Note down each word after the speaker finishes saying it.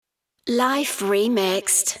Life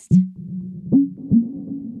Remixed.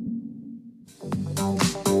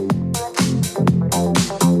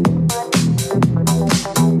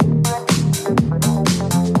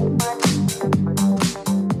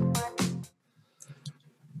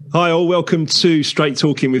 Hi all, welcome to Straight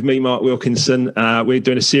Talking with me, Mark Wilkinson. We're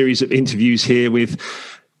doing a series of interviews here with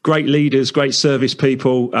great leaders, great service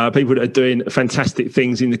people, people that are doing fantastic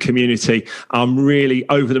things in the community. I'm really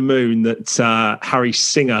over the moon that Harry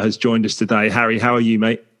Singer has joined us today. Harry, how are you,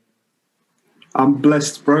 mate? I'm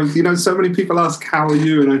blessed, bro. You know, so many people ask, how are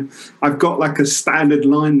you? And I've got like a standard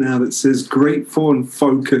line now that says grateful and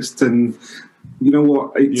focused. And you know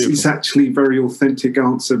what? It's actually a very authentic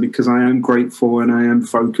answer because I am grateful and I am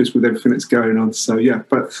focused with everything that's going on. So, yeah,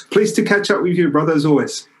 but pleased to catch up with you, brother, as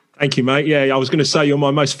always. Thank you, mate. Yeah, I was going to say you're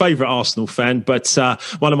my most favourite Arsenal fan, but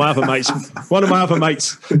one of my other mates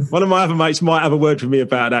might have a word with me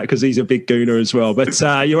about that because he's a big Gooner as well. But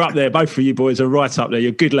you're up there. Both of you boys are right up there.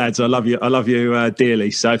 You're good lads. I love you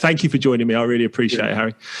dearly. So thank you for joining me. I really appreciate it,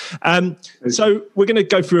 Harry. So we're going to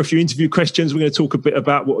go through a few interview questions. We're going to talk a bit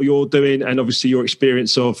about what you're doing and obviously your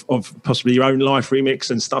experience of possibly your own life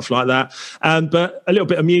remix and stuff like that. But a little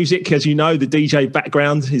bit of music, as you know, the DJ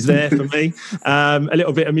background is there for me. A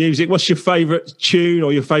little bit of music. What's your favourite tune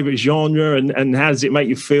or your favourite genre, and how does it make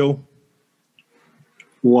you feel?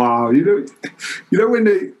 Wow, you know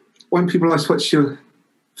when people ask what's your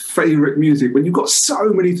favourite music, when you've got so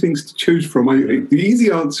many things to choose from, the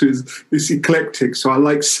easy answer is it's eclectic. So I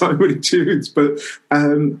like so many tunes, but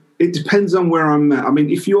it depends on where I'm at. I mean,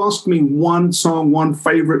 if you ask me one song, one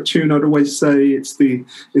favourite tune, I'd always say it's the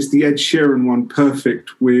Ed Sheeran one,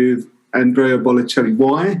 Perfect, with Andrea Bocelli.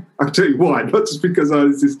 Why? I'll tell you why. Not just because I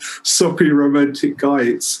was this soppy romantic guy.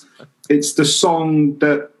 It's the song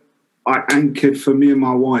that I anchored for me and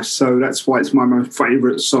my wife. So that's why it's my most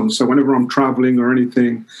favourite song. So whenever I'm travelling or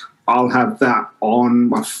anything, I'll have that on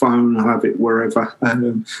my phone. I'll have it wherever.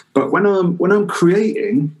 But when I'm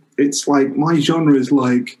creating, it's like my genre is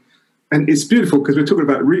like, and it's beautiful because we're talking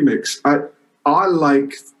about remix. I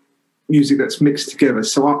like music that's mixed together.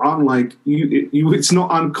 So I'm like, it's not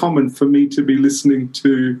uncommon for me to be listening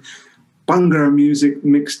to Bhangra music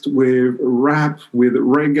mixed with rap, with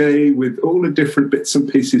reggae, with all the different bits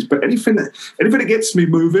and pieces. But anything that gets me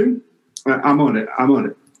moving, I'm on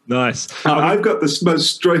it. Nice. I've got the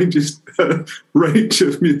most strangest range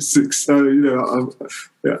of music, so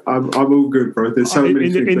I'm all good, bro. There's so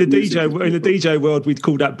many things in the DJ world, we'd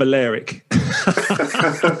call that Balearic.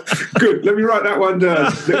 Good. Let me write that one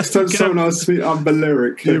down. Next time someone asks me, I'm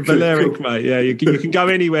Balearic. You're Balearic, cool. Mate. Yeah, you can go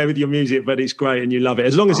anywhere with your music, but it's great and you love it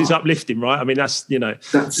as long as it's uplifting, right? I mean, that's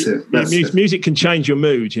it. Music can change your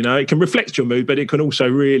mood. You know, it can reflect your mood, but it can also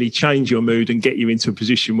really change your mood and get you into a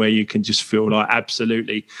position where you can just feel like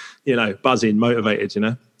absolutely, buzzing, motivated.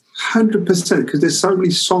 100%, because there's so many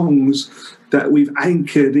songs that we've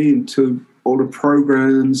anchored into all the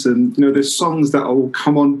programs, and there's songs that will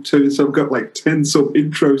come on to. So I've got like 10 sort of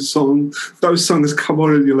intro songs. Those songs come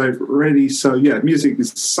on and you're like ready. So yeah, music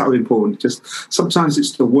is so important. Just sometimes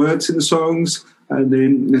it's the words in the songs, and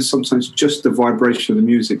then there's sometimes just the vibration of the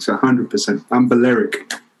music. So 100%, I'm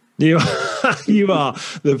Balearic. You are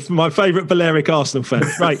my favourite Balearic Arsenal fan.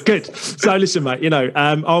 Right, good. So listen, mate,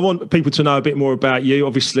 I want people to know a bit more about you.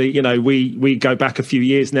 Obviously, we go back a few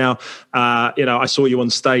years now. I saw you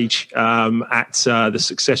on stage at the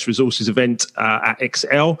Success Resources event at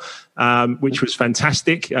XL, which was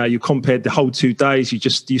fantastic. You compared the whole 2 days.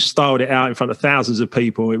 You styled it out in front of thousands of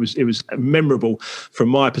people. It was memorable from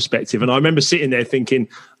my perspective. And I remember sitting there thinking,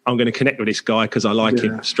 I'm going to connect with this guy because I like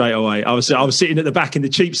him straight away. I was sitting at the back in the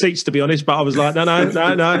cheap seats, to be honest, but I was like, no.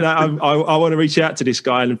 I want to reach out to this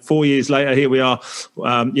guy. And 4 years later, here we are,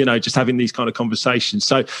 just having these kind of conversations.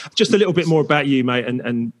 So just a little bit more about you, mate,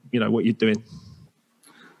 and what you're doing.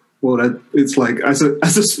 Well, it's like as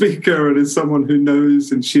a speaker and as someone who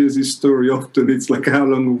knows and shares his story often, it's like, how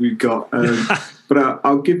long have we got? But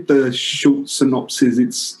I'll give the short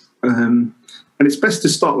synopsis. And it's best to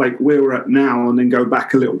start like where we're at now and then go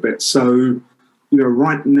back a little bit. So,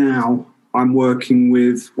 right now I'm working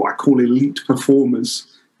with what I call elite performers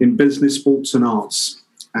in business, sports and arts.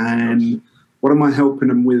 And what am I helping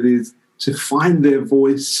them with is to find their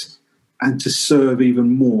voice and to serve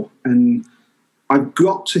even more. And I've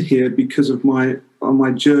got to here because of my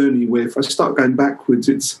journey where if I start going backwards,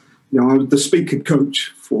 it's, I was the speaker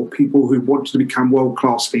coach for people who wanted to become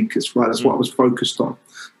world-class speakers, right? That's what I was focused on.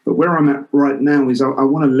 But where I'm at right now is I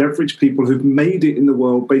want to leverage people who've made it in the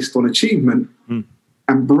world based on achievement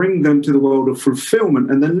and bring them to the world of fulfillment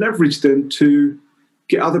and then leverage them to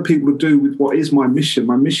get other people to do with what is my mission.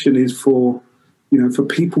 My mission is for for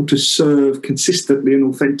people to serve consistently and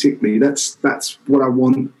authentically. That's what I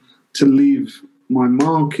want to leave my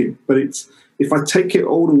mark in. But if I take it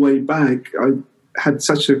all the way back, I had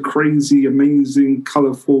such a crazy, amazing,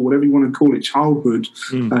 colourful, whatever you want to call it, childhood.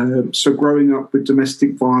 So growing up with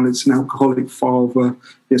domestic violence, an alcoholic father,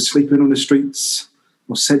 sleeping on the streets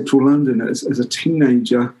of central London as a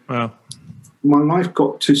teenager. Wow. My life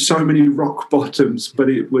got to so many rock bottoms, but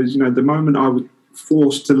it was, the moment I was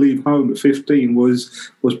forced to leave home at 15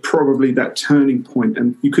 was probably that turning point.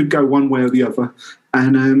 And you could go one way or the other.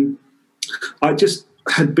 And I just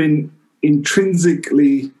had been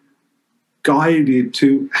intrinsically guided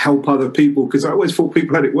to help other people, because I always thought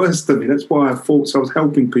people had it worse than me. That's why I thought I was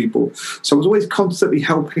helping people. So I was always constantly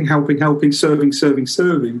helping,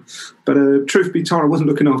 serving. But truth be told, I wasn't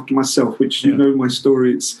looking after myself, which you know my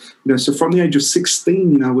story. It's so from the age of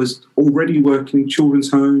 16, I was already working in children's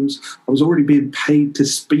homes. I was already being paid to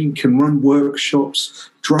speak and run workshops,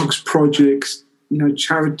 drugs projects,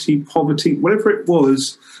 charity, poverty, whatever it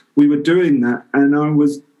was. We were doing that, and I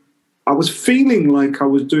was feeling like I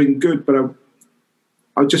was doing good, but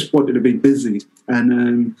I just wanted to be busy.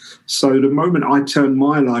 And so the moment I turned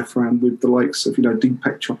my life around with the likes of,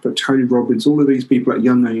 Deepak Chopra, Tony Robbins, all of these people at a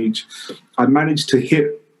young age, I managed to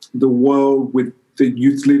hit the world with the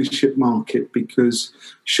youth leadership market, because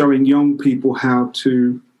showing young people how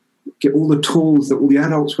to get all the tools that all the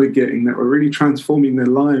adults were getting that were really transforming their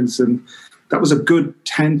lives. And that was a good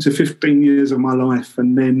 10 to 15 years of my life.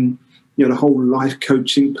 And then the whole life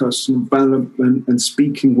coaching, personal development and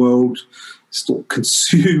speaking world sort of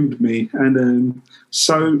consumed me. And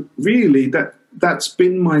so really that's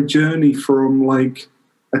been my journey from like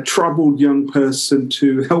a troubled young person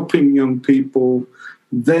to helping young people,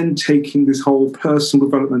 then taking this whole personal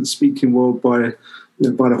development speaking world by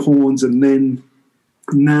the horns. And then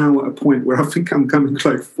now at a point where I think I'm coming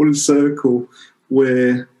like full circle,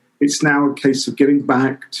 where it's now a case of getting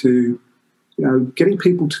back to getting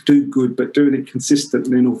people to do good, but doing it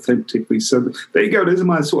consistently and authentically. So there you go. There's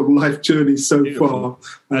my sort of life journey so far.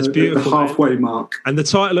 That's beautiful. The halfway mark. And the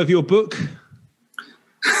title of your book?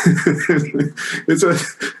 The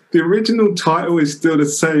original title is still the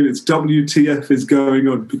same. It's WTF is going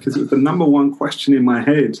on, because it's the number one question in my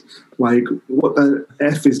head. Like, what the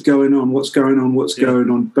F is going on? What's going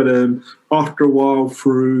on? But after a while,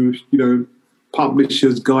 through,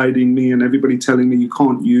 publishers guiding me and everybody telling me you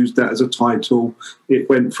can't use that as a title, it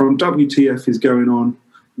went from WTF is going on,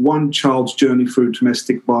 one child's journey through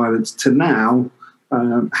domestic violence, to now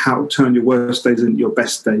how to turn your worst days into your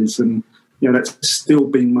best days. And that's still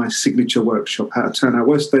been my signature workshop, how to turn our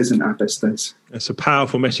worst days into our best days. It's a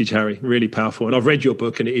powerful message, Harry, really powerful. And I've read your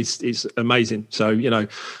book and it's amazing. So,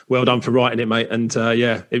 well done for writing it, mate. And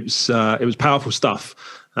it was powerful stuff.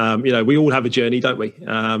 We all have a journey, don't we?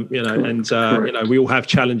 We all have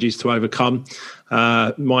challenges to overcome.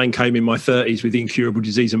 Mine came in my 30s with incurable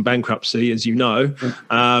disease and bankruptcy, as you know,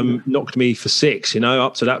 knocked me for 6.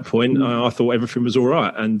 Up to that point, I thought everything was all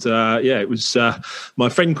right. And it was, my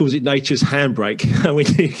friend calls it nature's handbrake.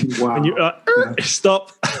 When you're like,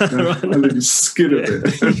 stop. And then you skid a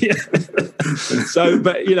bit. So,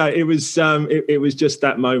 but, it was just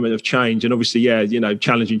that moment of change. And obviously,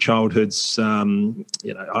 challenging childhoods,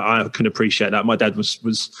 I can appreciate that. My dad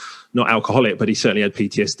was not alcoholic, but he certainly had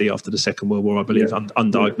PTSD after the Second World War, I believe,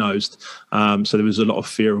 undiagnosed. So there was a lot of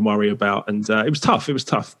fear and worry about, and it was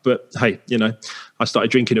tough. But hey, I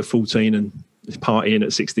started drinking at 14 and partying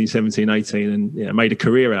at 16, 17, 18, and made a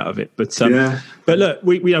career out of it. But look,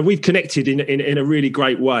 we've connected in a really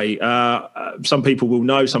great way. Some people will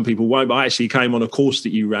know, some people won't. But I actually came on a course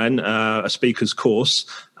that you ran, a speaker's course,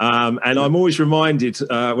 and I'm always reminded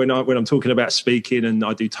when I'm talking about speaking, and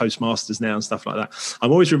I do Toastmasters now and stuff like that.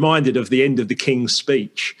 I'm always reminded of the end of the King's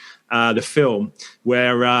Speech. The film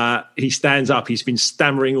where he stands up, he's been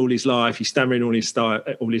stammering all his life,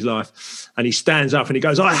 all his life, and he stands up and he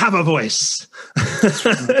goes, "I have a voice."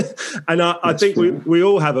 And I think we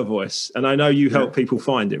all have a voice, and I know you help people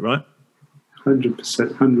find it, right?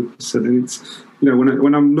 100%. And it's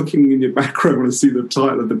when I'm looking in your background, when I see the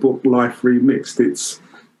title of the book, Life Remixed,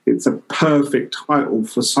 it's a perfect title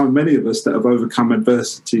for so many of us that have overcome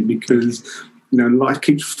adversity, because life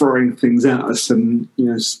keeps throwing things at us, and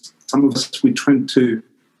some of us, we tend to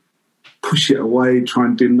push it away, try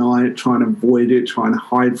and deny it, try and avoid it, try and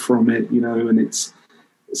hide from it, and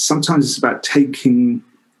sometimes it's about taking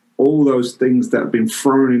all those things that have been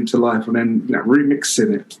thrown into life and then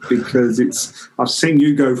remixing it, because I've seen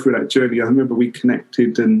you go through that journey. I remember we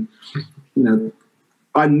connected, and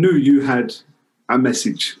I knew you had a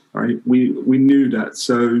message, right? We knew that.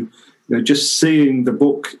 So just seeing the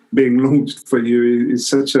book being launched for you is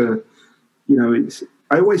such a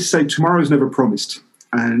I always say tomorrow's never promised.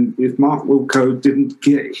 And if Mark Wilco didn't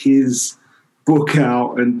get his book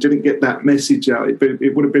out and didn't get that message out,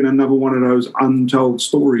 it would have been another one of those untold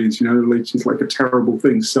stories, which is like a terrible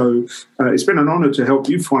thing. So it's been an honor to help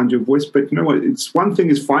you find your voice. But you know what? It's one thing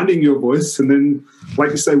is finding your voice. And then,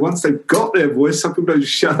 like you say, once they've got their voice, some people don't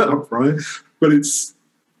shut up, right? But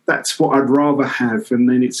that's what I'd rather have. And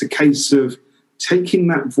then it's a case of taking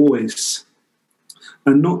that voice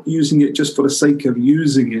and not using it just for the sake of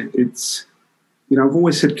using it. It's, I've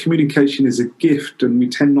always said communication is a gift, and we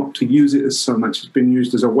tend not to use it as so much. It's been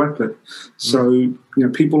used as a weapon. So,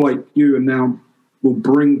 people like you and now will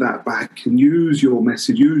bring that back and use your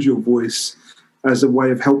message, use your voice as a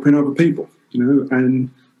way of helping other people,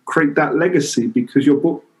 and create that legacy, because your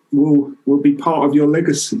book will be part of your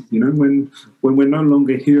legacy. When we're no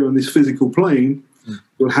longer here on this physical plane,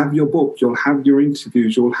 you'll have your book, you'll have your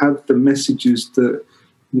interviews, you'll have the messages that,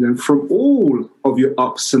 from all of your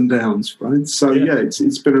ups and downs, right? So,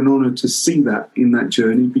 it's been an honor to see that in that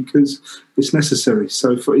journey, because it's necessary.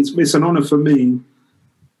 So it's an honor for me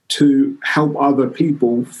to help other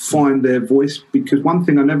people find their voice, because one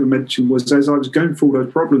thing I never mentioned was, as I was going through all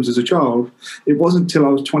those problems as a child, it wasn't until I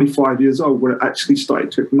was 25 years old where I actually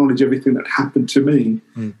started to acknowledge everything that happened to me.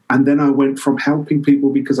 And then I went from helping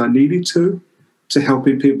people because I needed to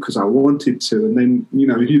helping people because I wanted to. And then,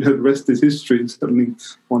 the rest is history, and suddenly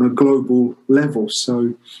on a global level.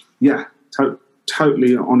 So,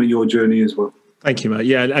 totally honor your journey as well. Thank you, mate.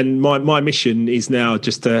 Yeah, and my mission is now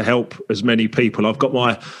just to help as many people. I've got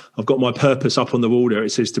my purpose up on the wall there. It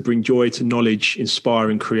says to bring joy to knowledge, inspire,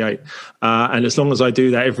 and create. And as long as I do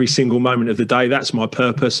that every single moment of the day, that's my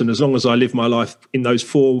purpose. And as long as I live my life in those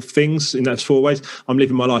four things, in those four ways, I'm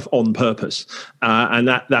living my life on purpose. And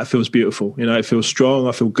that feels beautiful. It feels strong.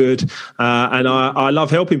 I feel good. And I love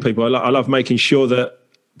helping people. I love making sure that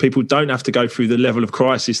people don't have to go through the level of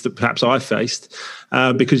crisis that perhaps I faced,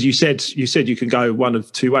 because you said you can go one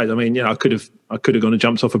of two ways. I mean, I could have gone and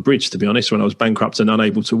jumped off a bridge, to be honest, when I was bankrupt and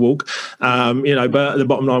unable to walk. But the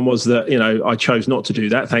bottom line was that I chose not to do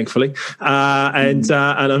that, thankfully, and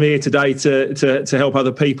I'm here today to help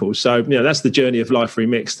other people. So that's the journey of Life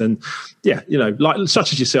Remixed, and like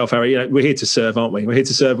such as yourself, Harry. We're here to serve, aren't we? We're here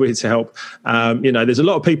to serve. We're here to help. There's a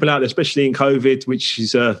lot of people out there, especially in COVID, which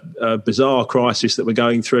is a bizarre crisis that we're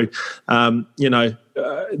going through.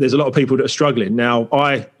 There's a lot of people that are struggling. Now,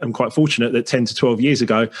 I am quite fortunate that 10 to 12 years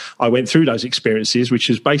ago, I went through those experiences, which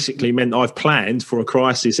has basically meant I've planned for a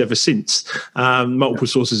crisis ever since. Multiple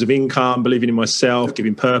sources of income, believing in myself,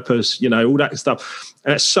 giving purpose, all that stuff.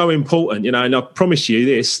 And that's so important, and I promise you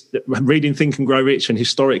this, reading Think and Grow Rich, and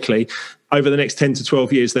historically, over the next 10 to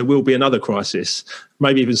 12 years, there will be another crisis,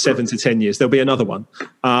 maybe even 7 to 10 years, there'll be another one.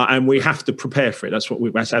 And we have to prepare for it. That's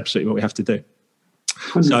absolutely what we have to do.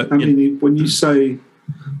 So, when you say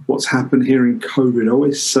what's happened here in COVID, I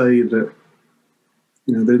always say that,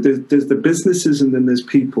 there's the businesses and then there's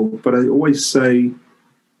people. But I always say,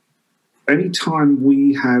 anytime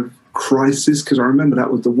we have crisis, because I remember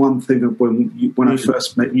that was the one thing of when I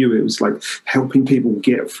first met you, it was like helping people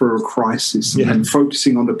get through a crisis and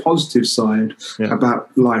focusing on the positive side about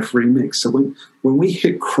Life Remixed. So when we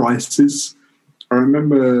hit crisis, I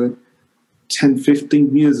remember 10,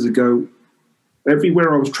 15 years ago,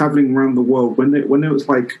 everywhere I was traveling around the world, when there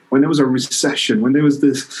was a recession, when there was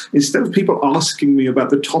this, instead of people asking me about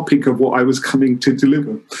the topic of what I was coming to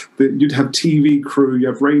deliver, that you'd have TV crew, you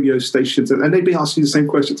have radio stations, and they'd be asking the same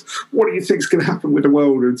questions. What do you think is going to happen with the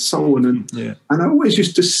world, and so on? And I always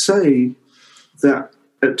used to say that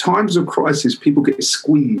at times of crisis, people get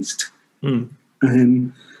squeezed.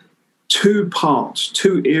 And two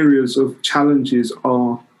areas of challenges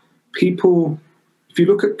are people. If you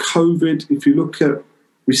look at COVID, if you look at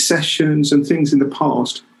recessions and things in the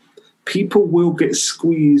past, people will get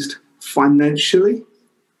squeezed financially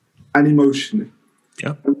and emotionally.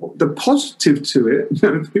 Yeah. And the positive to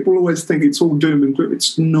it, people always think it's all doom and gloom.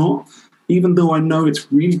 It's not, even though I know it's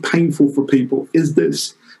really painful for people, is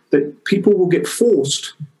this, that people will get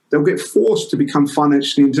forced. They'll get forced to become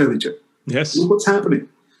financially intelligent. Yes. Look what's happening.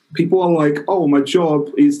 People are like, oh, my job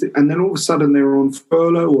is, and then all of a sudden they're on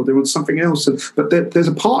furlough or they're on something else. But there's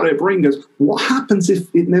a part of their brain goes, what happens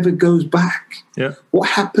if it never goes back? Yeah. What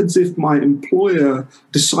happens if my employer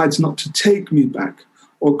decides not to take me back?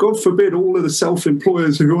 Or God forbid, all of the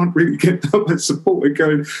self-employers who aren't really getting that support are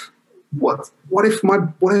going, what if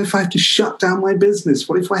I have to shut down my business?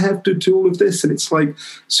 What if I have to do all of this? And it's like,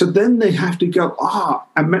 so then they have to go,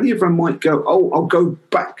 and many of them might go, I'll go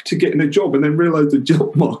back to getting a job, and then realize the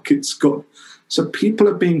job market's got So people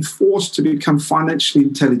are being forced to become financially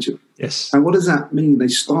intelligent. Yes. And what does that mean? They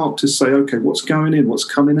start to say, okay, what's going in? What's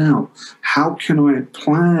coming out? How can I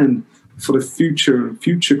plan for the future and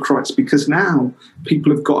future crisis? Because now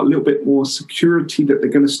people have got a little bit more security that they're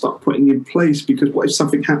going to start putting in place, because what if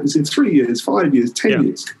something happens in 3 years, 5 years, 10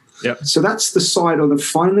 years? Yeah. So that's the side of the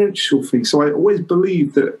financial thing. So I always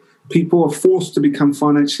believe that people are forced to become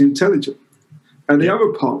financially intelligent. And the other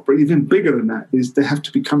part, but even bigger than that, is they have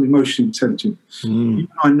to become emotionally intelligent. Even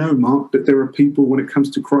I know, Mark, that there are people, when it comes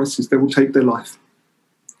to crisis, they will take their life.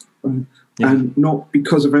 And not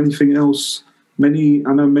because of anything else. I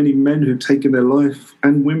know many men who've taken their life,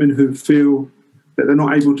 and women who feel that they're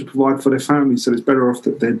not able to provide for their family, so it's better off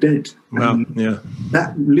that they're dead. Wow.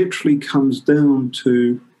 That literally comes down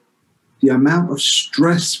to the amount of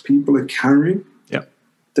stress people are carrying,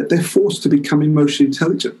 that they're forced to become emotionally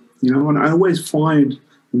intelligent. You know, and I always find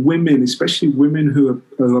women, especially women who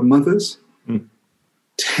are mothers,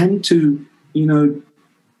 tend to,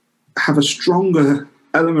 have a stronger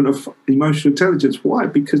element of emotional intelligence. Why?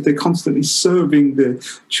 Because they're constantly serving their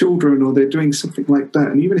children, or they're doing something like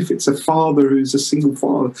that. And even if it's a father who's a single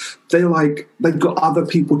father, they've got other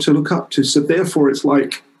people to look up to. So therefore it's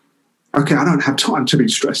like, okay, I don't have time to be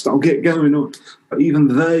stressed. I'll get going on. But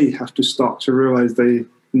even they have to start to realize they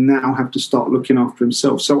now have to start looking after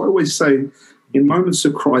themselves. So I always say, in moments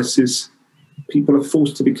of crisis, people are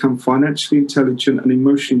forced to become financially intelligent and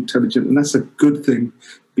emotionally intelligent. And that's a good thing,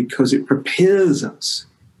 because it prepares us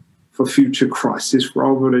for future crisis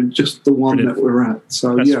rather than just the one that we're at.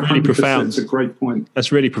 So that's really profound. It's a great point.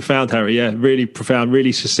 That's really profound, Harry. Yeah, really profound,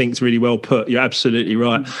 really succinct, really well put. You're absolutely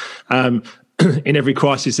right. In every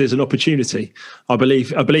crisis, there's an opportunity. I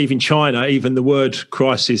believe in China, even the word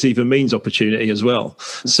crisis even means opportunity as well.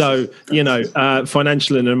 So,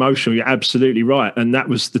 financial and emotional, you're absolutely right. And that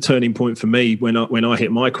was the turning point for me when I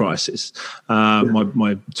hit my crisis,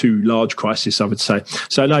 my two large crises, I would say.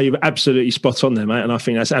 So, no, you're absolutely spot on there, mate. And I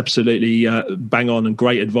think that's absolutely bang on and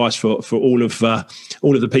great advice for all of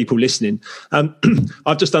the people listening.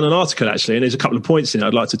 I've just done an article, actually, and there's a couple of points in it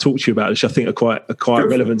I'd like to talk to you about, which I think are quite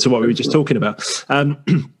relevant to what we were just talking about.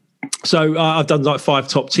 So I've done like 5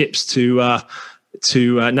 top tips to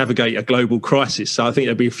navigate a global crisis. So I think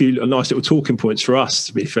there'll be a nice little talking points for us,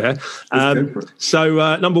 to be fair.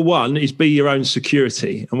 So number 1 is be your own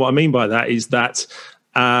security. And what I mean by that is that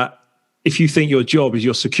if you think your job is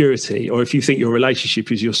your security, or if you think your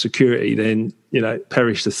relationship is your security, then,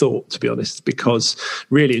 perish the thought, to be honest, because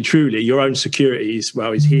really and truly your own security is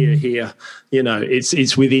here,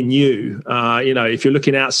 it's within you. If you're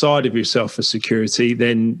looking outside of yourself for security,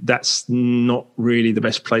 then that's not really the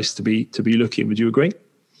best place to be looking. Would you agree?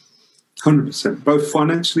 100%, both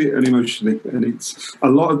financially and emotionally. And it's a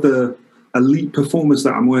lot of the elite performers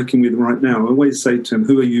that I'm working with right now. I always say to them,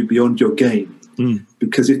 who are you beyond your game?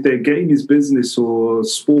 Because if their game is business or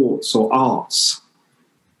sports or arts,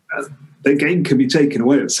 their game can be taken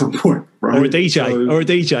away at some point, right? Or a DJ,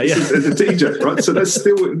 yeah. A DJ, right? So that's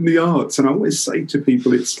still in the arts. And I always say to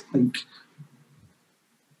people, it's like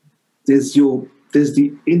there's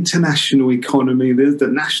the international economy, there's the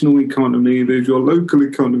national economy, there's your local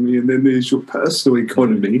economy, and then there's your personal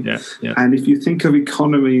economy. Yeah. And if you think of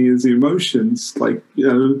economy as emotions, like,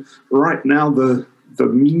 right now the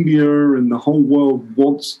media and the whole world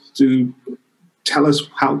wants to tell us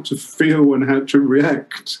how to feel and how to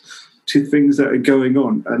react to things that are going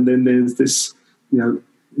on. And then there's this,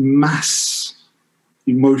 mass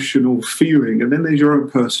emotional feeling. And then there's your own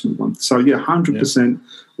personal one. So, 100%.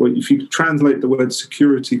 Well, if you translate the word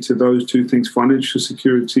security to those two things, financial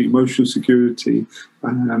security, emotional security,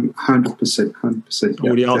 100%.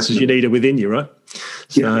 All the answers you need are within you, right?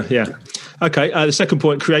 So, Okay. The second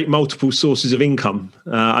point, create multiple sources of income.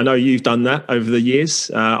 I know you've done that over the years.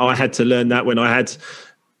 I had to learn that when I had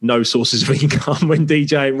no sources of income, when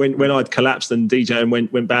DJing, when I'd collapsed and DJing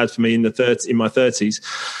went bad for me in my 30s.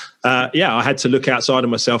 I had to look outside of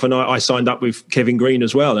myself, and I signed up with Kevin Green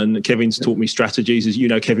as well. And Kevin's taught me strategies, as you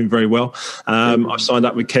know Kevin very well. I've signed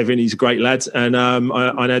up with Kevin; he's a great lad, and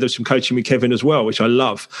I now do some coaching with Kevin as well, which I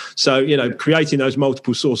love. So creating those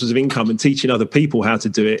multiple sources of income and teaching other people how to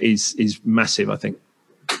do it is massive, I think.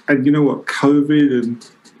 And you know what, COVID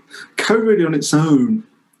on its own.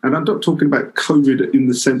 And I'm not talking about COVID in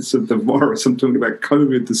the sense of the virus. I'm talking about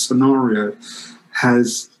COVID, the scenario,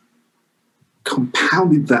 has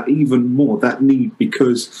compounded that even more, that need,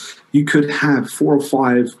 because you could have 4 or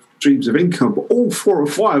 5 streams of income, but all 4 or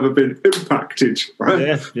 5 have been impacted,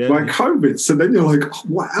 right? By COVID. So then you're like, oh,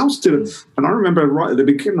 what else did it? And I remember right at the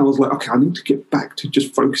beginning, I was like, okay, I need to get back to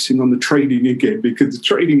just focusing on the trading again, because the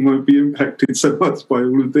trading won't be impacted so much by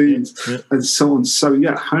all of these and so on. So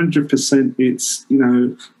 100%. It's,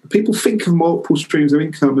 people think of multiple streams of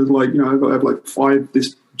income as like, I've got to have like 5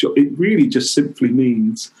 this job. It really just simply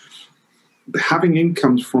means having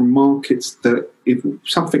incomes from markets that if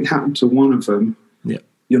something happened to one of them,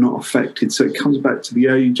 you're not affected. So it comes back to the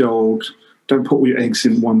age-old, don't put all your eggs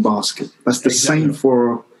in one basket. That's the same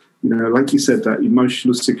for, like you said, that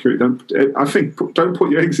emotional security. Don't put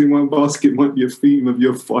your eggs in one basket might be a theme of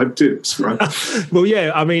your 5 tips, right? Well,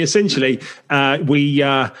 yeah, I mean, essentially, we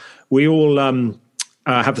all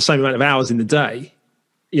have the same amount of hours in the day.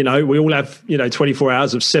 We all have, 24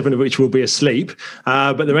 hours, of 7 of which will be asleep.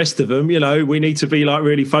 But the rest of them, we need to be like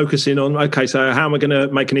really focusing on, okay, so how am I going to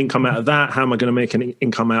make an income out of that? How am I going to make an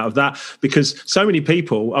income out of that? Because so many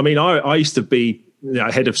people, I mean, I used to be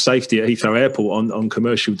head of safety at Heathrow Airport on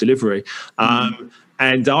commercial delivery.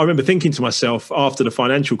 And I remember thinking to myself after the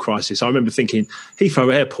financial crisis, I remember thinking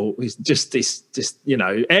Heathrow Airport is just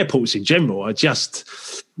airports in general are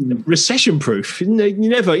just recession proof. You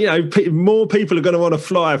never, more people are going to want to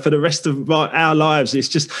fly for the rest of our lives. It's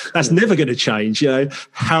just, that's never going to change.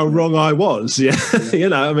 How wrong I was.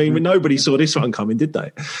 I mean, nobody saw this one coming, did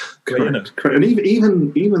they? Correct. And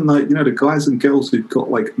even like, the guys and girls who've got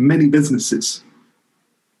like many businesses,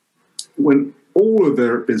 when all of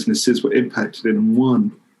their businesses were impacted in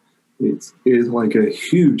one, it is like a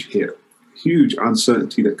huge hit, huge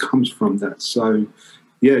uncertainty that comes from that. So,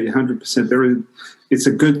 you're 100%. It's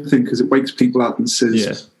a good thing because it wakes people up and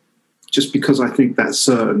says, just because I think that's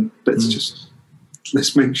certain,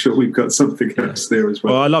 let's make sure we've got something else there as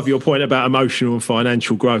well. Well, I love your point about emotional and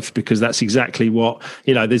financial growth, because that's exactly what,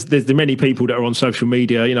 there's many people that are on social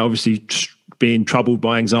media, obviously being troubled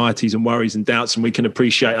by anxieties and worries and doubts, and we can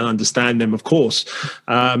appreciate and understand them, of course.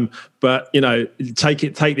 But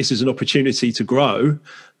take this as an opportunity to grow,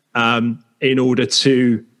 in order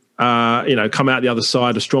to come out the other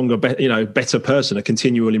side a stronger, better person, a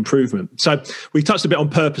continual improvement. So we touched a bit on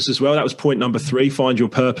purpose as well. That was point number 3, find your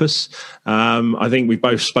purpose. I think we've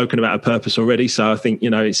both spoken about a purpose already. So I think,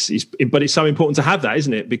 but it's so important to have that,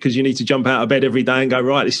 isn't it? Because you need to jump out of bed every day and go,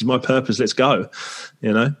 right, this is my purpose. Let's go,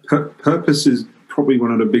 Purpose is probably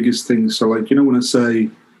one of the biggest things. So like, when I say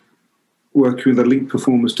working with elite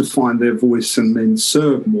performers to find their voice and then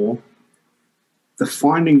serve more, the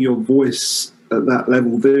finding your voice at that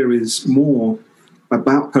level there is more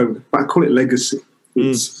about purpose. I call it legacy.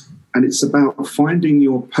 And it's about finding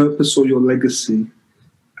your purpose or your legacy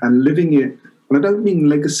and living it. And I don't mean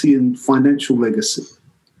legacy and financial legacy.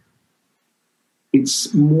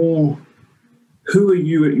 It's more, who are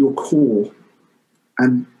you at your core,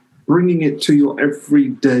 and bringing it to your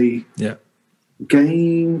everyday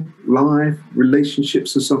game, life,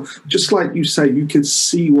 relationships, and so on. Just like you say, you can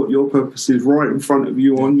see what your purpose is right in front of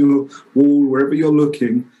you on your wall, wherever you're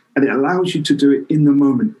looking, and it allows you to do it in the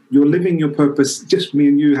moment. You're living your purpose, just me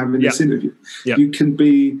and you having this interview. You can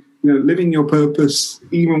be, living your purpose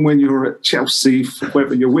even when you're at Chelsea,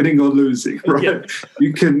 whether you're winning or losing, right?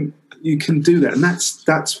 You can do that. And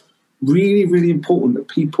that's really, really important, that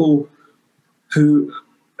people who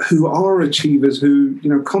are achievers, who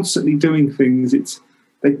constantly doing things,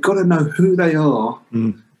 they've got to know who they are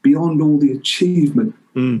beyond all the achievement,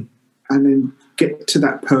 and then get to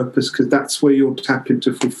that purpose, because that's where you'll tap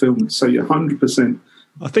into fulfillment. So you're 100%.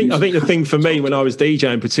 I think the thing for me when I was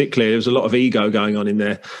DJing particularly, there was a lot of ego going on in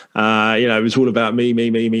there. It was all about me,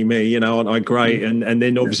 aren't I great? And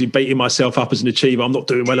then obviously beating myself up as an achiever, I'm not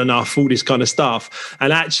doing well enough, all this kind of stuff.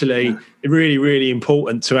 And actually really, really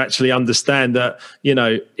important to actually understand that,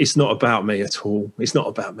 it's not about me at all. It's not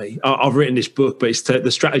about me. I've written this book, but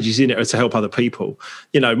the strategies in it are to help other people.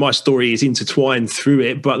 My story is intertwined through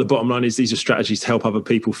it, but the bottom line is these are strategies to help other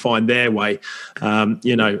people find their way.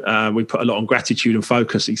 We put a lot on gratitude and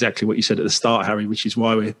focus, exactly what you said at the start, Harry, which is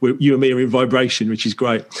why you and me are in vibration, which is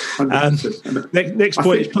great. Next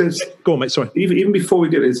point. Go on, mate, sorry. Even before we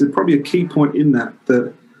get it, there's probably a key point in that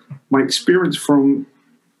my experience from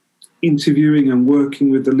interviewing and working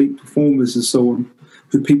with elite performers and so on,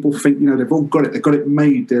 who people think, they've all got it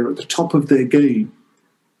made, they're at the top of their game.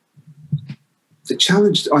 The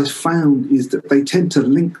challenge I found is that they tend to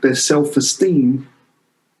link their self-esteem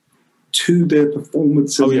to their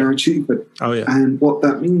performance and their achievement. And what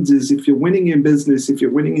that means is, if you're winning in business, if you're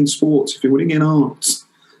winning in sports, if you're winning in arts,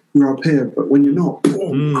 you're up here. But when you're not,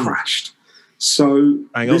 boom, crashed. So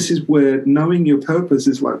this is where knowing your purpose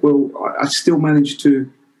is like, well, I still managed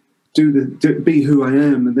to be who I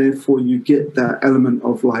am, and therefore you get that element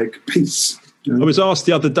of like peace. You know? I was asked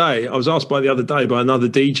by the other day by another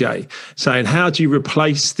DJ saying, how do you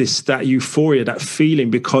replace that euphoria, that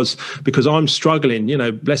feeling? Because I'm struggling, you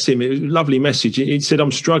know, bless him. It was a lovely message. He said,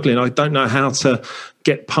 I'm struggling. I don't know how to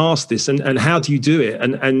get past this. And how do you do it?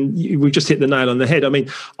 And we just hit the nail on the head. I mean,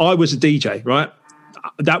 I was a DJ, right?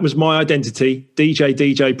 That was my identity.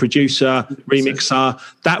 DJ, producer, remixer.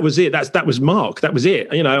 That was it. That was Mark. That was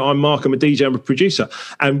it. You know, I'm Mark. I'm a DJ. I'm a producer.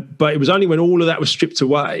 But it was only when all of that was stripped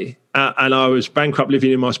away, and I was bankrupt,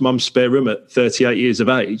 living in my mum's spare room at 38 years of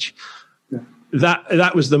age. Yeah.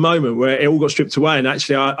 That was the moment where it all got stripped away, and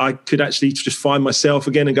actually, I could actually just find myself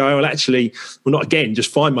again and go, well, not again,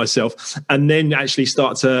 just find myself, and then actually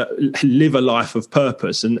start to live a life of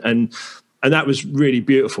purpose and that was really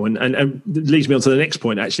beautiful. And leads me on to the next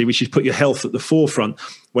point, actually, which is put your health at the forefront.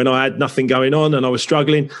 When I had nothing going on and I was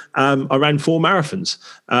struggling, I ran 4 marathons.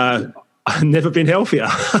 I've never been healthier.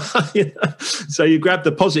 You know? So you grab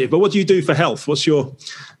the positive. But what do you do for health? What's your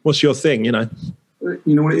thing, you know?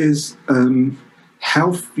 You know what it is?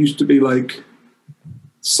 Health used to be like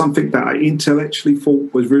something that I intellectually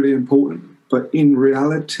thought was really important. But in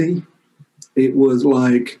reality, it was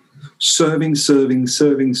like serving,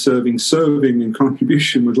 and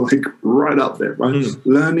contribution was like right up there, right?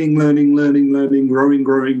 Learning,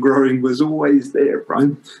 growing was always there,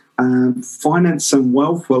 right? Finance and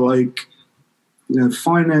wealth were like, you know,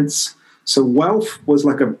 so wealth was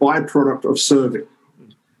like a byproduct of serving,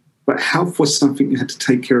 but health was something you had to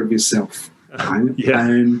take care of yourself, right? Yeah.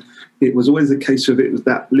 And it was always a case of it was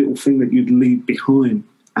that little thing that you'd leave behind.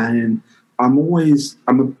 And I'm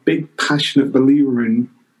a big passionate believer in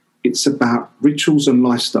it's about rituals and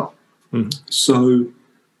lifestyle. So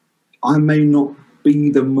I may not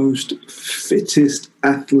be the most fittest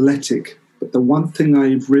athletic, but the one thing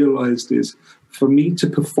I've realized is for me to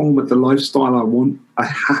perform at the lifestyle I want, I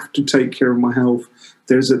have to take care of my health.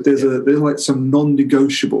 There's like some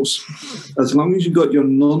non-negotiables. As long as you've got your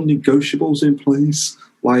non-negotiables in place,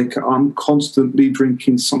 like I'm constantly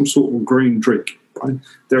drinking some sort of green drink, right?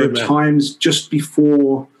 There are times just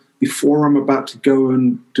before I'm about to go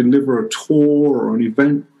and deliver a tour or an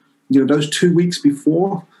event, you know, those 2 weeks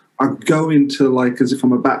before, I go into like as if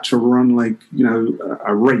I'm about to run like, you know,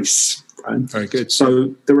 a race. Right? Very good.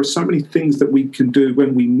 So there are so many things that we can do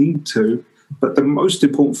when we need to, but the most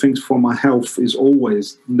important things for my health is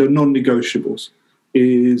always the non-negotiables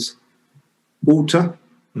is water.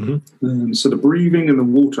 So the breathing and the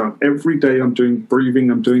water. Every day I'm doing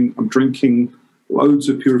breathing. I'm drinking loads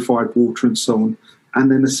of purified water and so on. And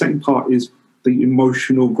then the second part is the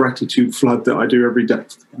emotional gratitude flood that I do every day.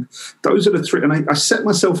 Those are the 3. And I set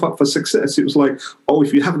myself up for success. It was like,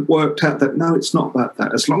 if you haven't worked out that, no, it's not about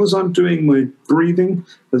that. As long as I'm doing my breathing,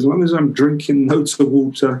 as long as I'm drinking loads of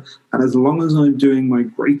water, and as long as I'm doing my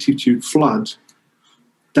gratitude flood,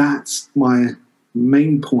 that's my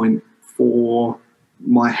main point for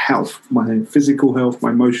my health, my physical health,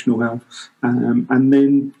 my emotional health. And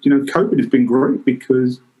then, you know, COVID has been great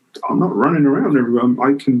because I'm not running around everywhere.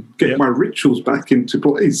 I can get my rituals back into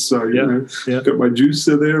place. So, you know, got my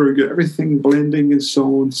juicer there, I got everything blending and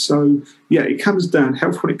so on. So, yeah, it comes down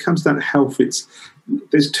health. When it comes down to health,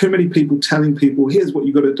 there's too many people telling people, here's what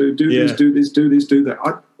you got to do this, do this, do this, do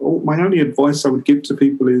that. My only advice I would give to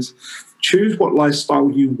people is choose what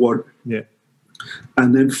lifestyle you want. Yeah.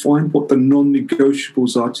 And then find what the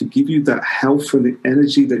non-negotiables are to give you that health and the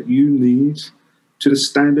energy that you need to the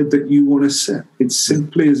standard that you want to set. It's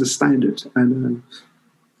simply as a standard. And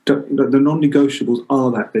the non-negotiables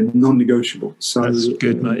are that. They're non-negotiable. So that's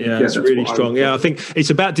good, mate. Yeah, that's really strong. Yeah, I think it's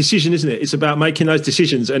about decision, isn't it? It's about making those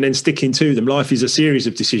decisions and then sticking to them. Life is a series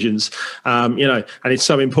of decisions, you know, and it's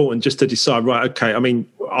so important just to decide, right, okay, I mean,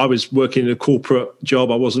 I was working in a corporate job.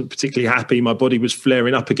 I wasn't particularly happy. My body was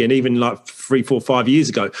flaring up again, even like 3, 4, 5 years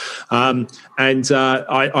ago. And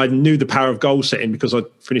I knew the power of goal setting because I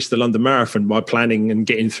finished the London Marathon by planning and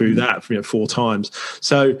getting through that 4 times.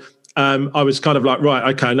 So I was kind of like,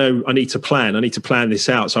 right, okay, I know I need to plan. I need to plan this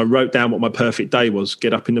out. So I wrote down what my perfect day was.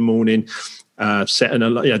 Get up in the morning, don't set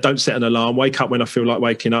an alarm, wake up when I feel like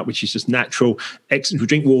waking up, which is just natural,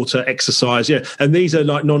 drink water, exercise. Yeah. And these are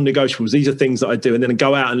like non-negotiables. These are things that I do. And then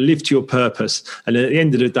go out and live to your purpose. And then at the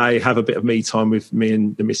end of the day, have a bit of me time with me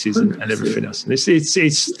and the missus and everything else. And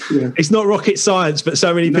it's not rocket science, but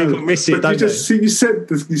so many people miss it, don't they? See, you said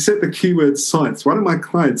the keyword science. One of my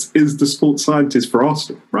clients is the sports scientist for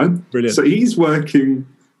Arsenal, right? Brilliant. So he's working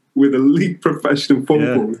with elite professional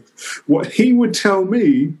football. Yeah. What he would tell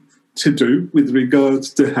me to do with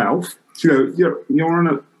regards to health, you're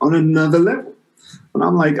on another level. And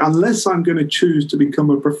I'm like, unless I'm going to choose to become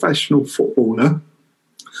a professional footballer,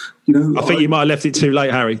 I think you might have left it too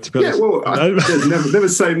late, Harry, to be honest. Yeah, well, never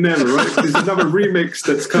say never, right? There's another remix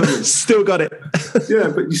that's coming. Still got it. Yeah,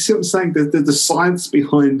 but you see what I'm saying? There's the science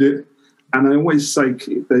behind it. And I always say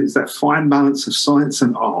there's that fine balance of science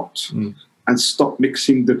and art. And stop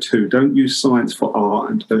mixing the two. Don't use science for art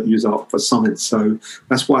and don't use art for science. So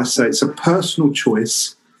that's why I say it's a personal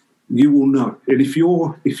choice. You will know. And if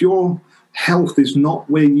your health is not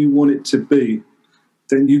where you want it to be,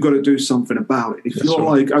 then you've got to do something about it. If that's you're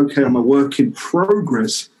right. Like, okay, I'm a work in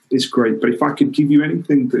progress, it's great. But if I could give you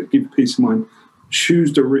anything that give peace of mind,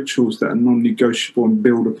 choose the rituals that are non-negotiable and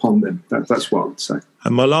build upon them. That's what I would say.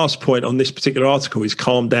 And my last point on this particular article is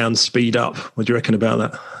calm down, speed up. What do you reckon about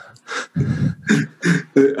that?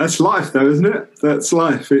 That's life, though, isn't it? That's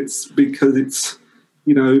life. It's because it's,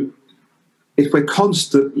 if we're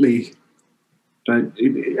constantly,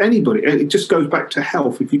 anybody, it just goes back to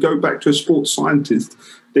health. If you go back to a sports scientist,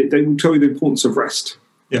 they will tell you the importance of rest.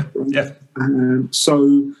 Yeah, yeah.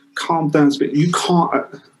 So calm down, speed. You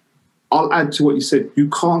can't. I'll add to what you said. You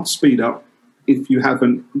can't speed up if you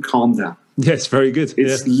haven't calmed down. Yes, very good.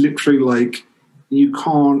 It's literally like you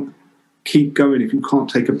can't keep going if you can't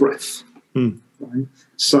take a breath. Right?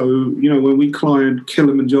 So, when we climbed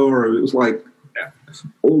Kilimanjaro, it was like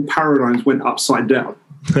all paradigms went upside down.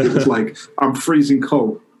 It was like, I'm freezing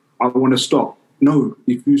cold. I want to stop. No,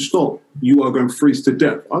 if you stop, you are going to freeze to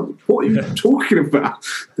death. What are you talking about?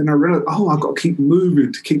 Then I realized, I've got to keep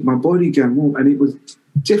moving to keep my body going warm. And it was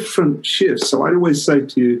different shifts. So I'd always say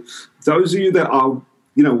to you, those of you that are,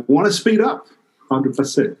 want to speed up,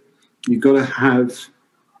 100%, you've got to have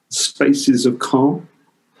spaces of calm.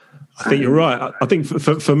 I think you're right. I think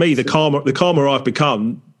for me, the calmer I've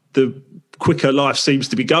become, the quicker life seems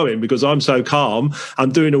to be going, because I'm so calm.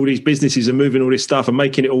 I'm doing all these businesses and moving all this stuff and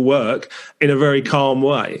making it all work in a very calm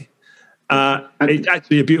way. It's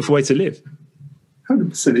actually a beautiful way to live.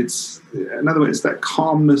 100%. It's, in other words, that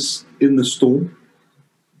calmness in the storm,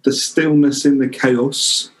 the stillness in the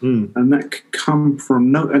chaos, and that can come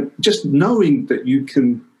from just knowing that you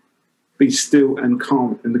can be still and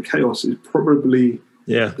calm in the chaos is probably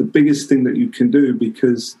the biggest thing that you can do,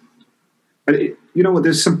 because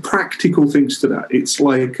there's some practical things to that. It's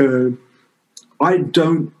like I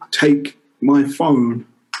don't take my phone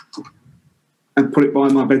and put it by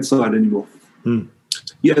my bedside anymore.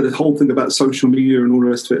 Yeah, the whole thing about social media and all the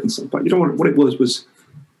rest of it and stuff. But you know what it was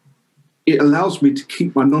it allows me to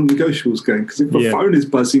keep my non-negotiables going, because if the phone is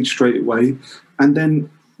buzzing straight away, and then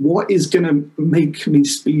what is going to make me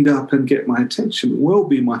speed up and get my attention will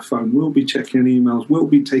be my phone, will be checking emails, will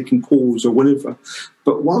be taking calls or whatever.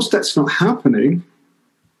 But whilst that's not happening,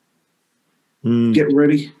 get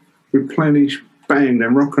ready, replenish, bang,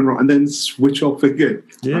 then rock and roll, and then switch off again.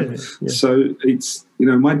 Right? So it's, I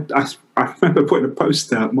remember putting a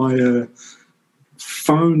post out, my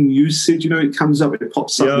phone usage, it comes up, it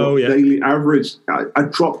pops up, daily average. I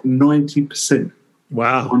dropped 90%.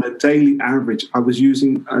 Wow. On a daily average, I was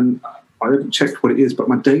using, and I haven't checked what it is, but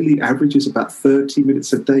my daily average is about 30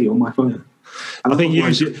 minutes a day on my phone. And I think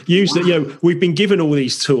we've been given all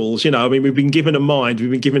these tools, we've been given a mind, we've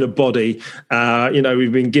been given a body,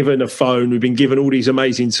 we've been given a phone, we've been given all these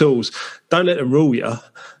amazing tools. Don't let them rule you.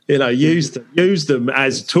 Use them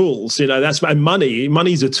as tools. That's, and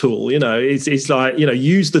money's a tool. It's like,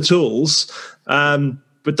 use the tools,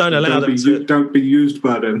 but don't allow them to. Don't be used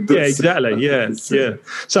by them. Yeah, exactly. Yeah.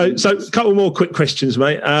 So a couple more quick questions,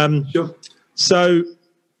 mate. Sure. So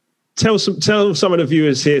tell some of the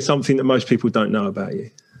viewers here something that most people don't know about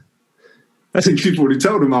you. I think you've already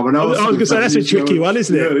told them. I was going to say, that's a tricky one,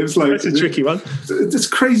 isn't it? Yeah, it's like, that's a tricky one. This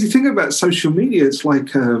crazy thing about social media, it's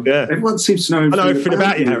like everyone seems to know everything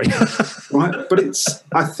about you, Harry. Right? But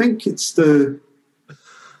I think it's they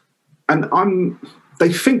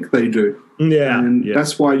think they do. Yeah. And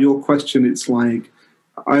that's why your question, it's like,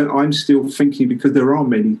 I'm still thinking, because there are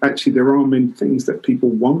many things that people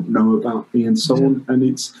won't know about me and so on. And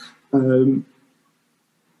it's, and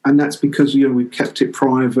that's because, we've kept it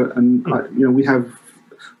private, and we have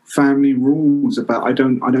family rules about I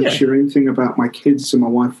don't share anything about my kids and my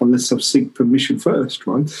wife unless I've seek permission first,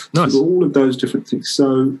 right? Nice. So all of those different things.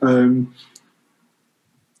 So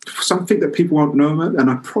something that people won't know about, and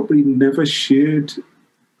I probably never shared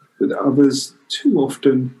with others too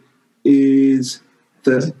often, is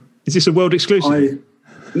that. Is this a world exclusive?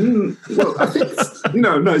 Well, I think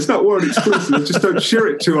no, it's not world exclusive. I just don't share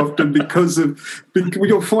it too often because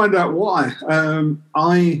you'll find out why.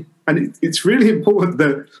 It's really important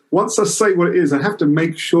that once I say what it is, I have to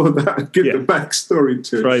make sure that I give the backstory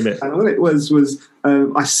to it. Frame it. And what it was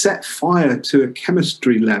I set fire to a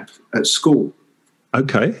chemistry lab at school.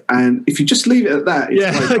 Okay. And if you just leave it at that,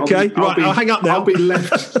 it's I'll hang up now. I'll be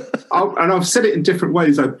left. And I've said it in different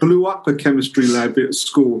ways. I blew up a chemistry lab at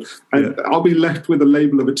school, and I'll be left with the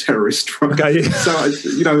label of a terrorist. Right? Okay.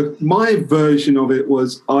 So, my version of it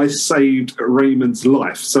was I saved Raymond's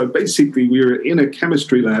life. So basically, we were in a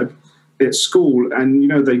chemistry lab at school, and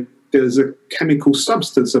there's a chemical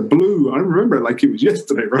substance, a blue. I remember it like it was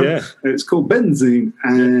yesterday, right? Yeah. And it's called benzene,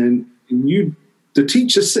 and the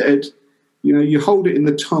teacher said, you hold it in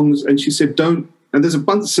the tongs, and she said, don't. And there's a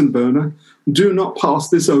Bunsen burner. Do not pass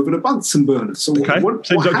this over the Bunsen burner. So what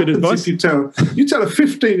happens if you tell a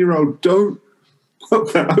 15-year-old don't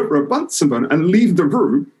put that over a Bunsen burner and leave the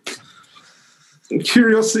room?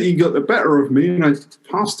 Curiosity got the better of me, and I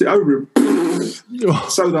passed it over.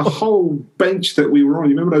 So the whole bench that we were on,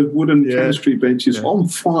 you remember those wooden chemistry benches, on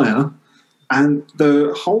fire, and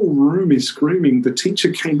the whole room is screaming. The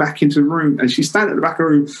teacher came back into the room, and she's standing at the back of the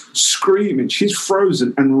room screaming. She's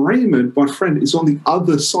frozen, and Raymond, my friend, is on the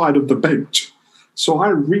other side of the bench. So I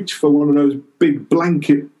reach for one of those big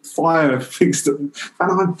blanket fire things, and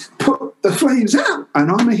I put the flames out,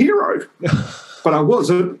 and I'm a hero. But I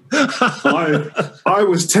wasn't. I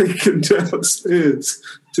was taken downstairs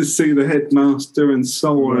to see the headmaster and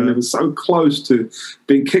so on, and it was so close to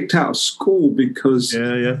being kicked out of school because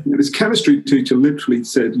this chemistry teacher literally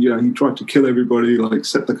said, he tried to kill everybody, like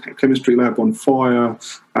set the chemistry lab on fire,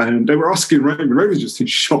 and they were asking Raymond. Raymond was just in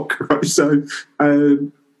shock, right? So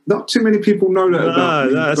not too many people know that about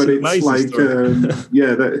me, but it's like,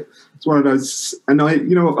 it's one of those. And I,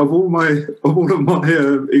 of all of my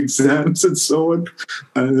exams and so on,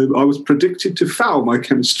 I was predicted to fail my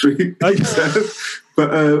chemistry exam.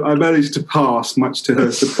 But I managed to pass, much to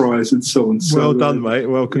her surprise, and so on. So, well done, mate.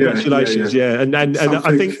 Well, congratulations. And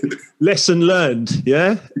I think lesson learned.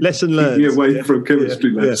 Yeah, lesson learned. Keep me away from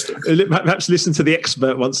chemistry labs. Perhaps listen to the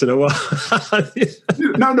expert once in a while.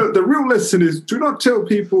 No. The real lesson is do not tell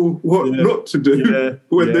people what not to do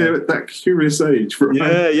when they're at that curious age.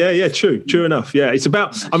 Right? Yeah. True enough. Yeah, it's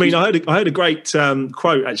about. I mean, I heard a great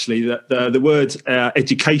quote actually that the word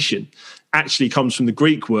education actually comes from the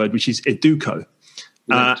Greek word, which is eduko.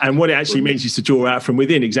 And what it actually means is to draw out from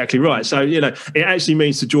within. Exactly right. So, it actually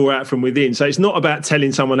means to draw out from within. So it's not about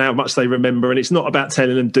telling someone how much they remember, and it's not about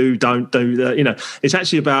telling them don't do. It's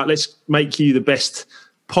actually about let's make you the best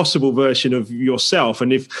possible version of yourself.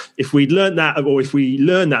 And if we learn that, or if we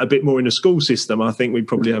learn that a bit more in the school system, I think we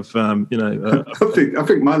probably have. I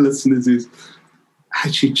think my lesson is.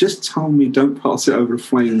 Had she just told me don't pass it over a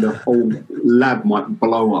flame, the whole lab might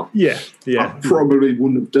blow up. Yeah. I probably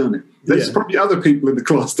wouldn't have done it. There's probably other people in the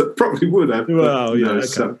class that probably would have. Well, okay.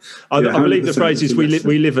 So, I believe the phrase is we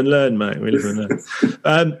live and learn, mate. We live and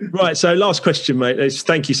learn. Right. So last question, mate.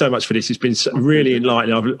 Thank you so much for this. It's been really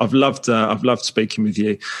enlightening. I've loved speaking with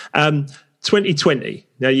you. 2020.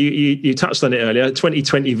 Now you touched on it earlier.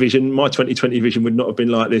 2020 vision. My 2020 vision would not have been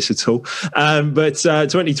like this at all. But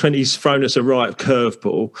 2020's thrown us a right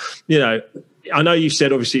curveball. I know you've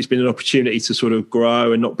said obviously it's been an opportunity to sort of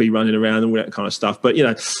grow and not be running around and all that kind of stuff. But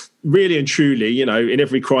really and truly, in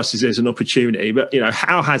every crisis there's an opportunity. But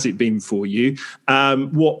how has it been for you?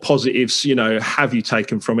 What positives have you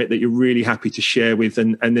taken from it that you're really happy to share with,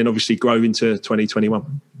 and then obviously grow into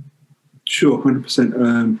 2021? Sure,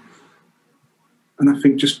 100%. And I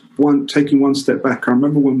think just taking one step back, I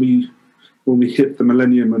remember when we hit the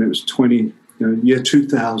millennium and it was year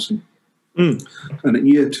 2000. And at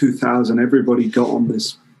year 2000, everybody got on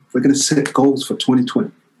this. We're going to set goals for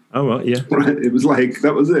 2020. Oh, right, yeah. Right. It was like,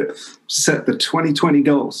 that was it. Set the 2020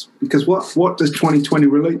 goals. Because what does 2020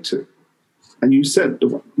 relate to? And you said,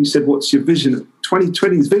 what's your vision?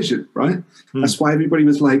 2020's vision, right? That's why everybody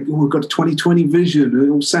was like, we've got a 2020 vision. It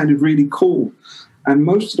all sounded really cool. And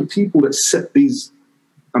most of the people that set these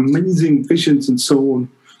amazing visions and so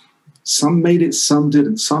on, some made it, some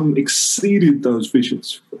didn't. Some exceeded those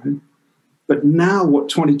visions. Right? But now what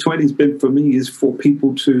 2020 has been for me is for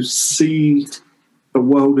people to see the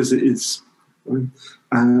world as it is. Right?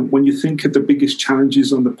 When you think of the biggest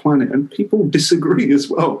challenges on the planet, and people disagree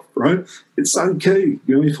as well, right? It's okay.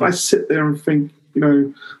 If I sit there and think,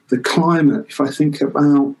 the climate, if I think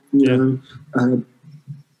about,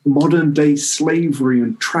 modern day slavery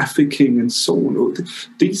and trafficking and so on.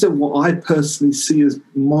 These are what I personally see as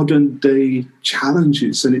modern day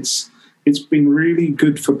challenges, and it's been really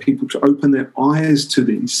good for people to open their eyes to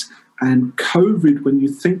these. And COVID, when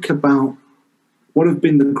you think about what have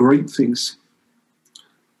been the great things,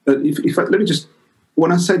 let me go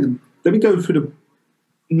through the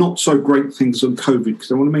not so great things on COVID,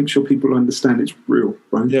 because I want to make sure people understand it's real,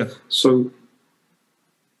 right? Yeah. So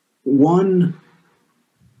one,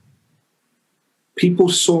 people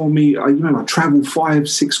saw me, I travel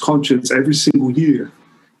 5-6 continents every single year.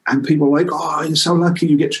 And people are like, oh, you're so lucky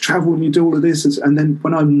you get to travel and you do all of this. And then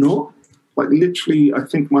when I'm not, like literally, I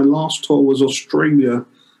think my last tour was Australia.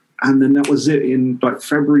 And then that was it in like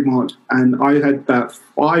February, March. And I had about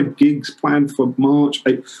 5 gigs planned for March.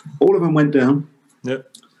 All of them went down. Yep.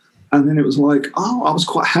 And then it was like, I was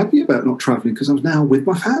quite happy about not traveling because I was now with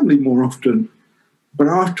my family more often. But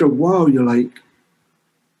after a while, you're like,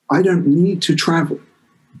 I don't need to travel.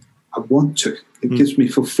 I want to. It gives me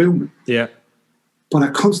fulfillment. Yeah. But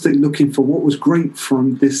I'm constantly looking for what was great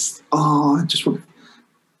from this. I just want.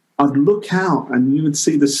 I'd look out and you would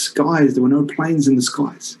see the skies. There were no planes in the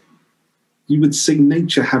skies. You would see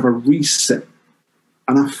nature have a reset.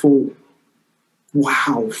 And I thought,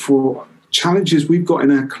 wow, for challenges we've got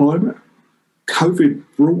in our climate, COVID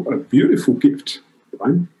brought a beautiful gift,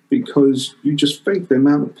 right? Because you just think the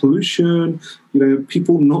amount of pollution,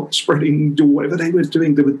 people not spreading, do whatever they were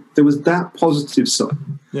doing, there was that positive side.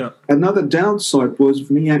 Yeah. Another downside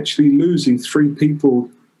was me actually losing 3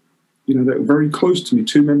 people, that were very close to me.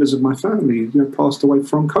 2 members of my family, passed away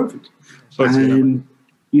from COVID. And,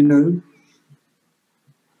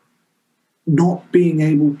 not being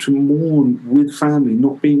able to mourn with family,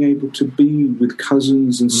 not being able to be with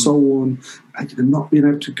cousins and so on, and not being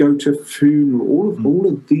able to go to a funeral, all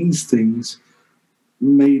of these things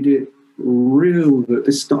made it real that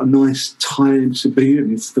this is not a nice time to be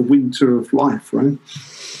in. It's the winter of life, right?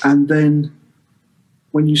 And then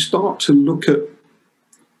when you start to look at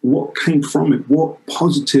what came from it, what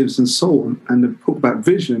positives and so on, and then talk about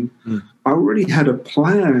vision, I already had a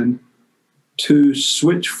plan to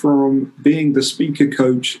switch from being the speaker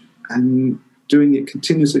coach and doing it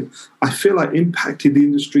continuously. I feel I impacted the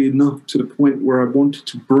industry enough to the point where I wanted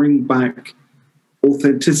to bring back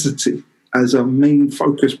authenticity as a main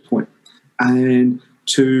focus point and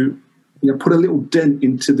to put a little dent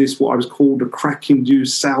into this, what I was called the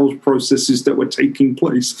crack-induced sales processes that were taking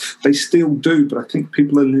place. They still do, but I think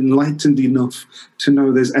people are enlightened enough to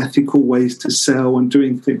know there's ethical ways to sell and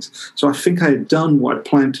doing things. So I think I had done what I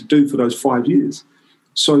planned to do for those 5 years.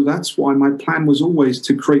 So that's why my plan was always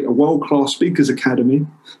to create a world-class speakers academy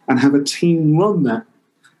and have a team run that.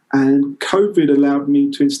 And COVID allowed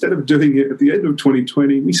me to, instead of doing it at the end of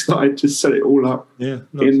 2020, we started to set it all up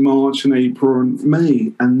in March and April and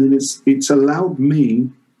May. And then it's allowed me,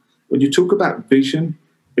 when you talk about vision,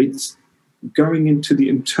 it's going into the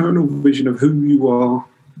internal vision of who you are,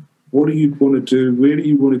 what do you want to do, where do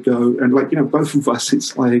you want to go? And both of us,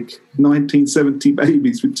 it's like 1970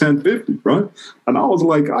 babies, we turned 50, right? And I was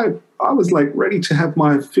like, I was like ready to have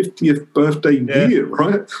my 50th birthday year,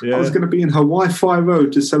 right? Yeah. I was going to be in Hawaii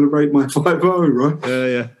 5-0 to celebrate my 5-0, right?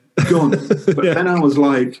 Yeah. Gone. But then I was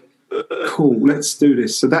like, cool, let's do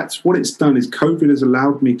this. So that's what it's done is COVID has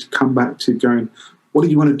allowed me to come back to going, what do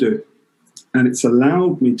you want to do? And it's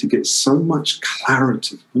allowed me to get so much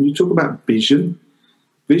clarity. When you talk about vision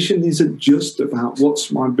isn't just about what's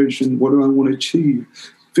my vision, what do I want to achieve?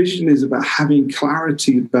 Vision is about having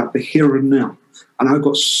clarity about the here and now. And I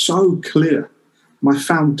got so clear. My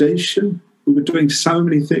foundation, we were doing so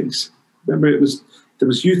many things. Remember, there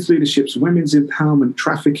was youth leaderships, women's empowerment,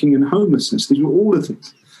 trafficking and homelessness. These were all the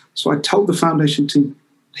things. So I told the foundation team,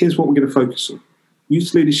 here's what we're going to focus on.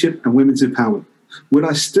 Youth leadership and women's empowerment. Would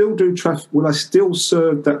I still do Would I still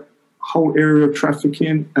serve that whole area of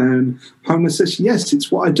trafficking and homelessness? Yes,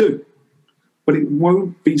 it's what I do. But it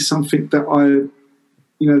won't be something that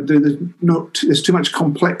there's too much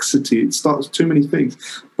complexity. It starts too many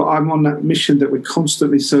things. But I'm on that mission that we're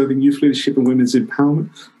constantly serving youth leadership and women's empowerment.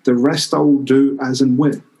 The rest I will do as and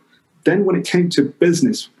when. Then when it came to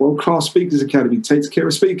business, World Class Speakers Academy takes care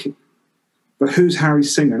of speaking. But who's Harry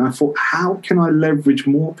Singer? And I thought, how can I leverage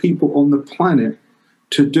more people on the planet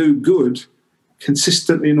to do good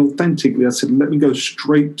consistently and authentically? I said, let me go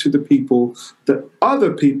straight to the people that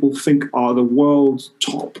other people think are the world's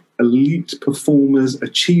top elite performers,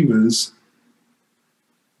 achievers,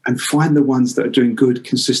 and find the ones that are doing good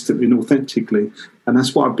consistently and authentically. And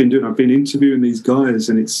that's what I've been doing. I've been interviewing these guys,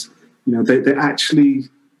 and it's, they actually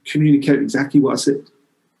communicate exactly what I said.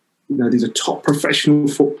 These are top professional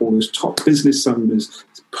footballers, top business owners,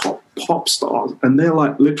 top pop stars, and they're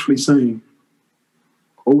like literally saying,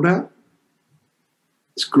 all that,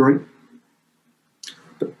 it's great.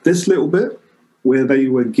 But this little bit where they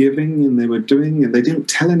were giving and they were doing and they didn't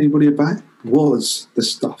tell anybody about it was the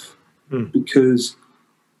stuff. Because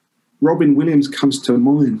Robin Williams comes to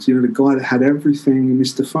mind, the guy that had everything,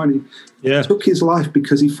 Mr. Funny. Yeah. Took his life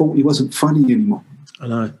because he thought he wasn't funny anymore. I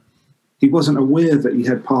know. He wasn't aware that he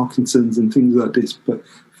had Parkinson's and things like this. But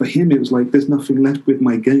for him, it was like, there's nothing left with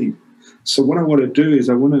my game. So what I want to do is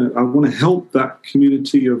I want to help that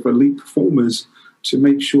community of elite performers to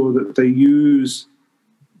make sure that they use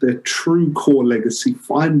their true core legacy,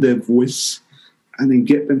 find their voice, and then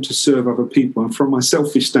get them to serve other people. And from my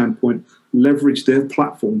selfish standpoint, leverage their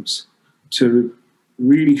platforms to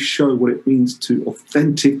really show what it means to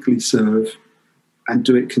authentically serve and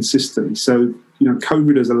do it consistently. So,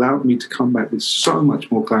 COVID has allowed me to come back with so much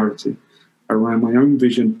more clarity around my own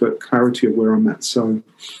vision, but clarity of where I'm at. So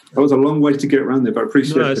that was a long way to get around there, but I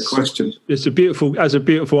appreciate the question. It's a beautiful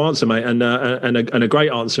answer, mate, and a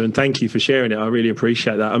great answer. And thank you for sharing it. I really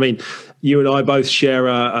appreciate that. I mean, you and I both share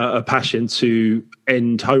a passion to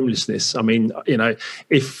end homelessness. I mean,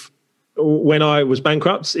 when I was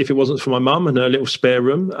bankrupt, if it wasn't for my mum and her little spare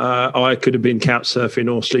room, I could have been couch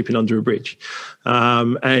surfing or sleeping under a bridge.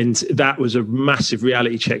 And that was a massive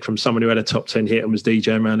reality check from someone who had a top 10 hit and was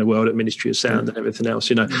DJing around the world at Ministry of Sound and everything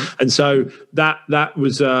else, And so that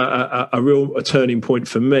was a real turning point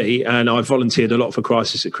for me. And I volunteered a lot for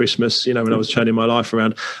Crisis at Christmas, when I was turning my life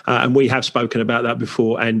around. And we have spoken about that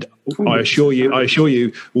before. And I assure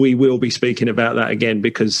you, we will be speaking about that again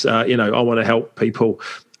because, I want to help people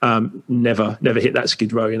never hit that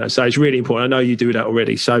skid row, So it's really important. I know you do that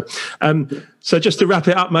already. So just to wrap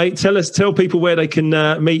it up, mate, tell people where they can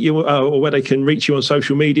meet you or where they can reach you on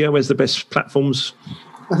social media. Where's the best platforms?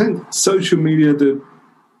 I think social media, the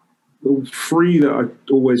three that I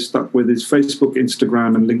always stuck with is Facebook,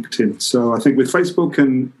 Instagram, and LinkedIn. So I think with Facebook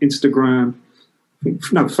and Instagram,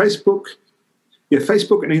 Facebook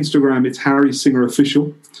and Instagram, it's Harry Singer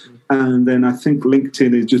Official. And then I think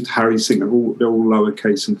LinkedIn is just Harry Singer. They're all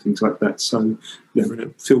lowercase and things like that. So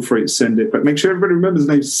feel free to send it. But make sure everybody remembers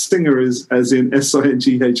the name Singer is as in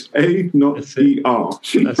Singha, not ER.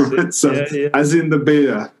 Right? So as in the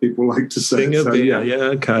beer, people like to say. Singer beer,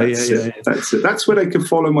 okay. That's it. That's where they can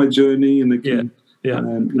follow my journey and they can...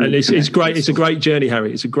 and it's great. It's a great journey,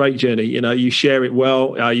 Harry. It's a great journey. You share it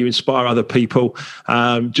well. You inspire other people.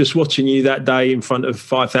 Just watching you that day in front of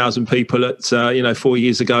 5,000 people at 4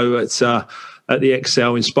 years ago at the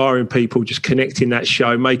Excel, inspiring people, just connecting that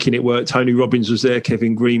show, making it work. Tony Robbins was there,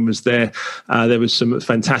 Kevin Green was there. There was some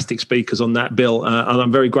fantastic speakers on that bill, and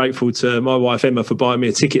I'm very grateful to my wife Emma for buying me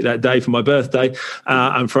a ticket that day for my birthday,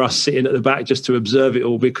 and for us sitting at the back just to observe it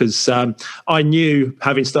all, because I knew,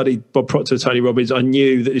 having studied Bob Proctor, Tony Robbins, I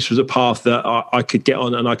knew that this was a path that I could get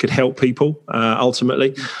on and I could help people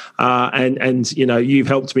ultimately. And you've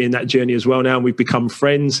helped me in that journey as well now, and we've become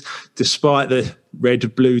friends despite the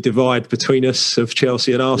red-blue divide between us of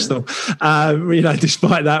Chelsea and Arsenal.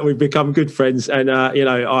 Despite that, we've become good friends, and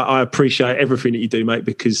I appreciate everything that you do, mate,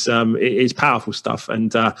 because it's powerful stuff.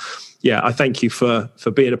 And I thank you for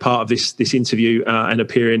being a part of this interview and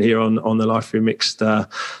appearing here on the Life Remixed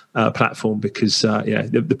platform, because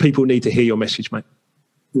the people need to hear your message, mate.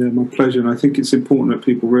 Yeah, my pleasure. And I think it's important that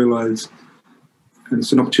people realise, and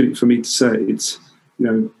it's an opportunity for me to say, it's,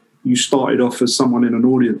 you started off as someone in an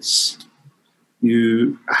audience.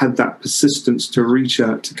 You had that persistence to reach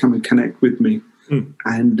out, to come and connect with me.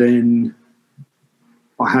 And then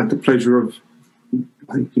I had the pleasure of,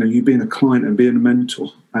 you being a client and being a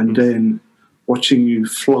mentor, and then watching you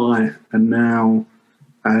fly. And now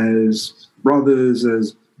as brothers,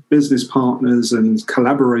 as business partners and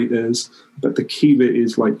collaborators, but the key bit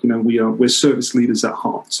is we're service leaders at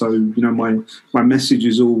heart. So, my message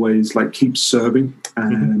is always keep serving.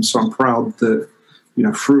 And so I'm proud that,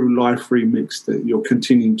 through Life Remixed, that you're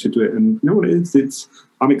continuing to do it. And you know what it is?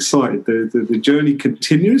 I'm excited. The journey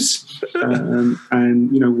continues, and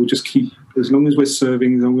we'll just keep, as long as we're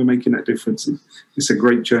serving, as long as we're making that difference. It's a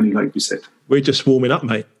great journey, like you said. We're just warming up,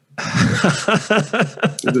 mate.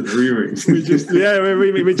 The dreaming.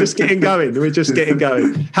 We're just getting going. We're just getting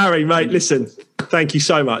going. Harry, mate, listen, thank you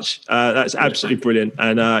so much. That's absolutely brilliant.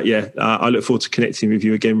 And I look forward to connecting with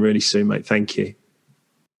you again really soon, mate. Thank you.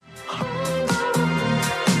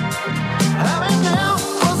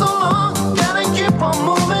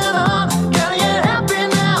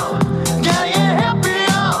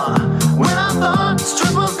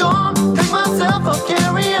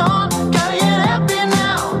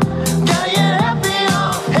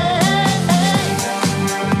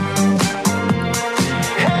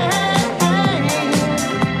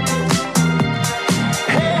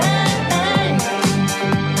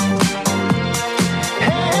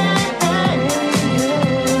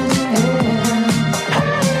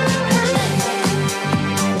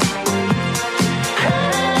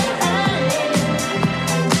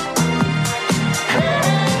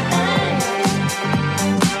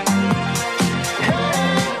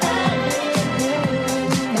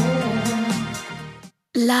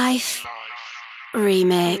 Life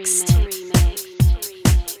Remixed.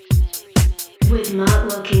 with Mark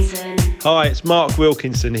Wilkinson. Hi, it's Mark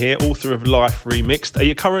Wilkinson here, author of Life Remixed. Are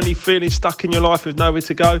you currently feeling stuck in your life with nowhere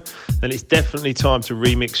to go? Then it's definitely time to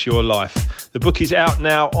remix your life. The book is out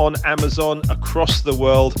now on Amazon across the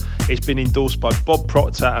world. It's been endorsed by Bob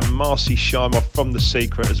Proctor and Marcy Shimoff from The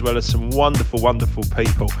Secret, as well as some wonderful, wonderful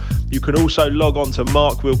people. You can also log on to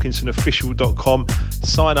markwilkinsonofficial.com,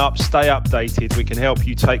 sign up, stay updated. We can help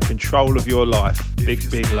you take control of your life. Big,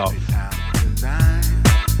 big love.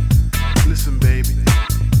 Listen, baby,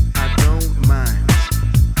 I don't mind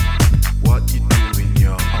what you do in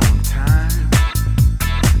your own time,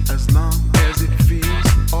 as long as it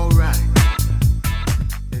feels alright.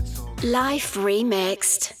 Life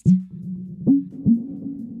Remixed.